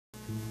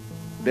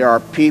There are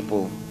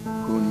people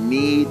who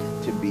need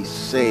to be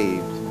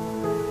saved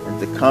and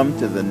to come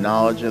to the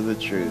knowledge of the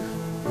truth.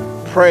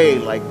 Pray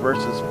like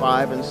verses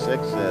 5 and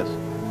 6 says,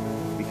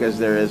 because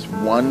there is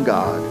one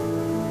God.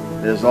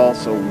 There's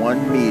also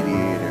one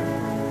mediator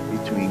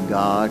between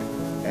God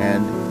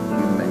and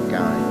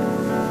humankind,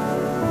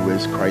 who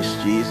is Christ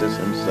Jesus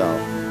himself,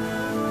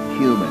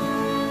 human,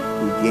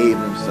 who gave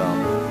himself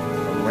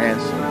a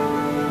ransom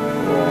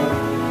for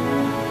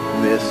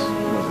all. This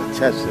was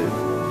attested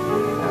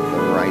at the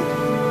right time.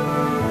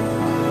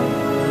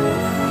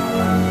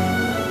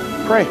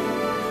 Pray.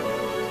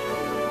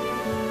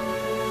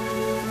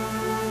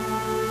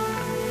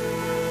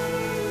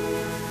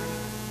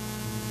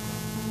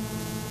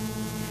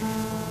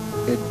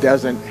 It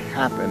doesn't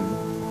happen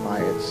by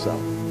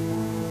itself.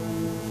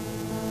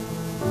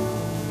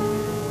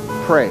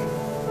 Pray.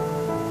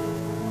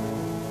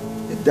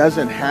 It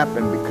doesn't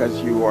happen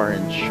because you are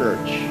in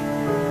church.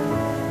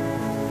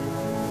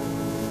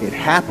 It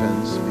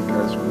happens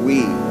because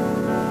we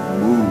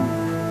move.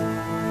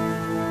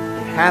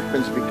 It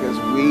happens because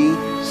we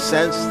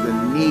sense the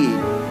need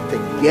to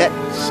get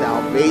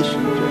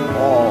salvation to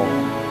all.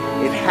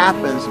 It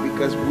happens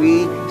because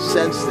we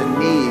sense the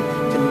need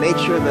to make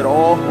sure that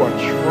all who are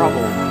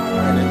troubled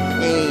and in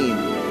pain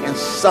and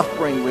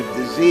suffering with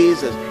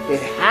diseases,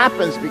 it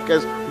happens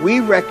because we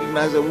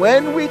recognize that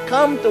when we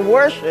come to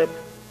worship,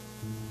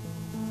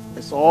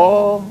 it's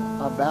all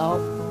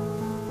about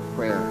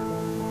prayer.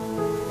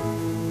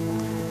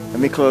 Let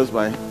me close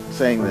by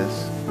saying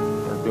this,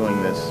 or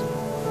doing this.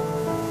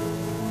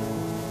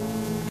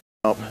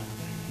 Help.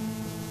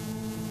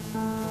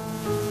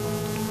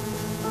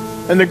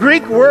 And the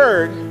Greek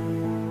word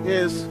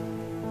is,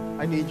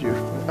 I need you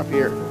up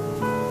here,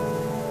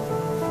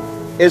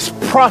 is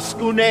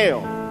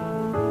proskuneo.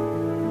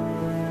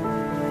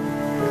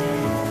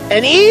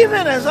 And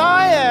even as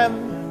I am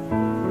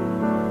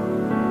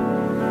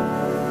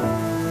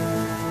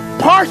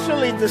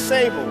partially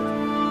disabled,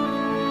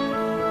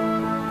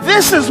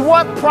 this is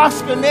what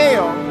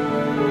proskuneo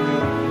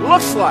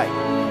looks like.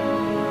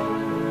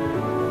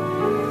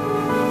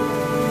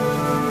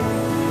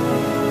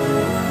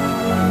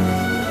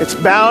 It's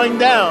bowing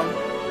down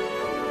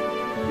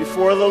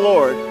before the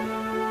Lord,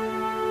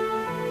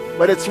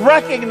 but it's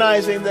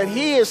recognizing that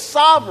He is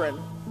sovereign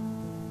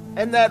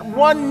and that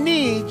one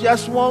knee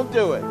just won't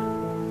do it.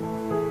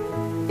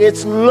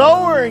 It's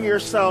lowering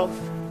yourself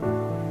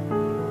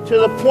to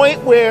the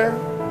point where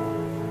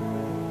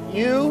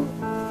you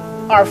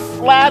are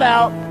flat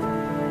out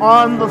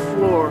on the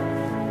floor.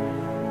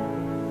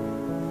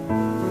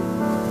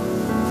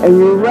 And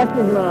you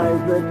recognize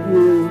that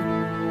you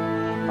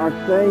are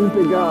saying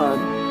to God,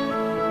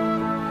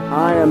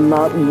 I am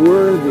not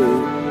worthy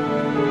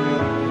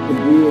to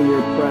be in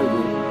your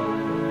presence,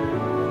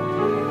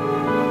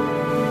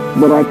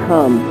 but I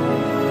come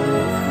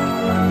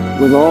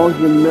with all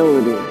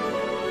humility.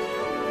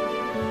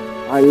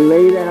 I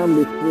lay down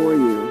before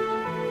you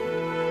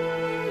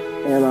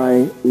and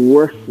I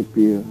worship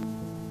you,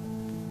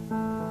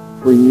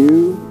 for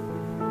you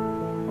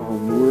are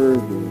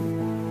worthy,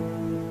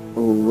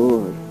 O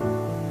Lord,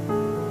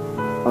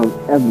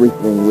 of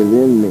everything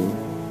within me.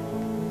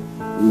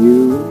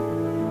 You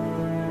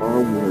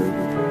are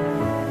worthy,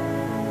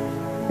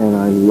 and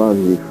I love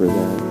you for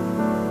that.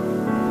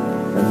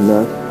 And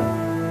thus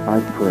I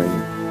pray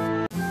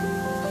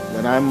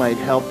that I might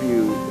help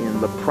you in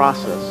the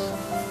process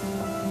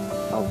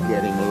of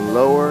getting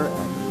lower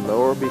and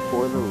lower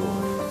before the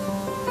Lord,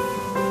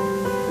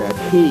 that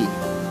He,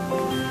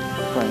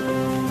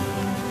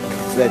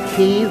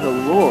 the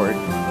Lord,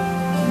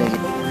 may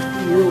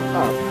lift you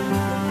up.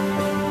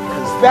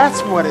 Because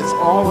that's what it's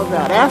all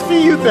about. After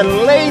you've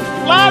been laid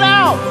flat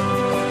out,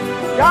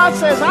 God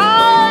says,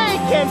 I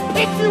can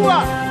pick you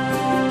up.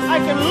 I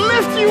can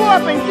lift you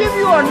up and give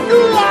you a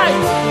new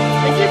life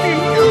and give you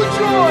new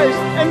joys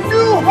and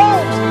new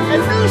hopes and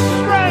new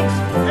strengths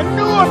and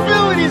new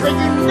abilities that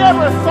you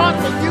never thought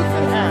that you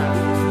could have.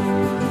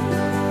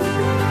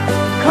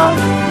 Come.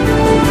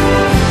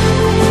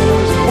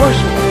 Let's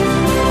worship.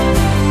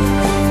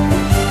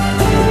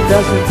 It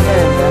doesn't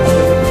end after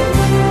the place.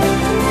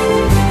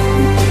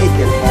 You take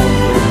it home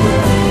with you.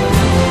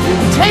 You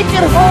take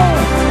it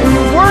home and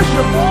you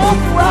worship all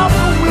throughout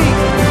the week.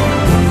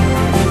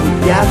 We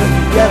gather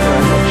together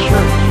as a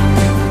church.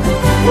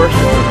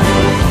 Worship.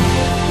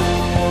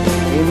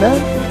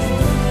 Amen.